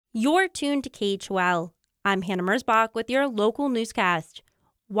You're tuned to KHOL. I'm Hannah Merzbach with your local newscast.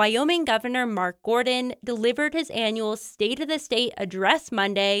 Wyoming Governor Mark Gordon delivered his annual State of the State address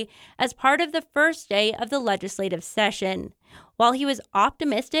Monday as part of the first day of the legislative session. While he was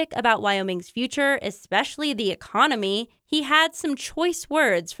optimistic about Wyoming's future, especially the economy, he had some choice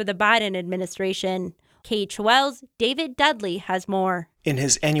words for the Biden administration. KHOL's David Dudley has more. In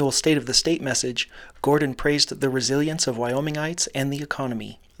his annual State of the State message, Gordon praised the resilience of Wyomingites and the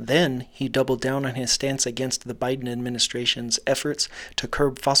economy. Then, he doubled down on his stance against the Biden administration's efforts to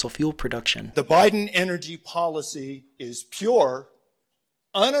curb fossil fuel production. The Biden energy policy is pure,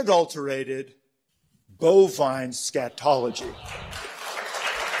 unadulterated, bovine scatology.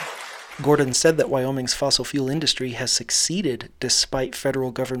 Gordon said that Wyoming's fossil fuel industry has succeeded despite federal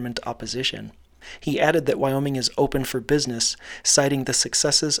government opposition. He added that Wyoming is open for business, citing the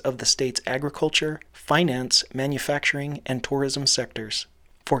successes of the state's agriculture, finance, manufacturing, and tourism sectors.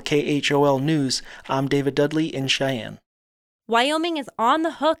 For KHOL News, I'm David Dudley in Cheyenne. Wyoming is on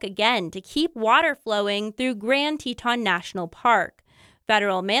the hook again to keep water flowing through Grand Teton National Park.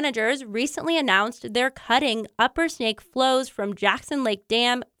 Federal managers recently announced they're cutting Upper Snake flows from Jackson Lake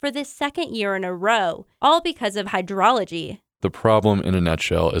Dam for the second year in a row, all because of hydrology. The problem in a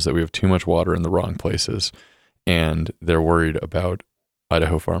nutshell is that we have too much water in the wrong places, and they're worried about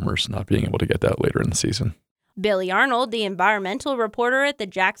Idaho farmers not being able to get that later in the season. Billy Arnold, the environmental reporter at the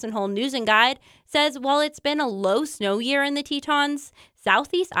Jackson Hole News and Guide, says while it's been a low snow year in the Tetons,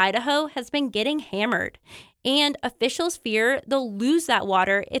 southeast Idaho has been getting hammered. And officials fear they'll lose that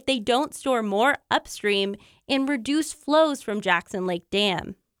water if they don't store more upstream and reduce flows from Jackson Lake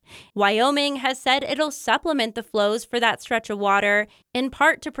Dam. Wyoming has said it'll supplement the flows for that stretch of water, in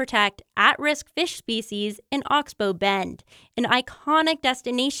part to protect at-risk fish species in Oxbow Bend, an iconic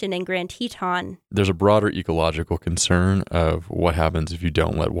destination in Grand Teton. There's a broader ecological concern of what happens if you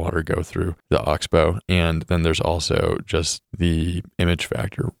don't let water go through the Oxbow, and then there's also just the image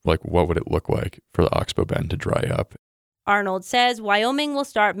factor, like what would it look like for the Oxbow Bend to dry up. Arnold says Wyoming will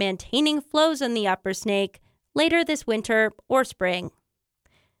start maintaining flows in the Upper Snake later this winter or spring.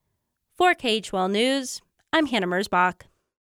 For KHOL News, I'm Hannah Merzbach.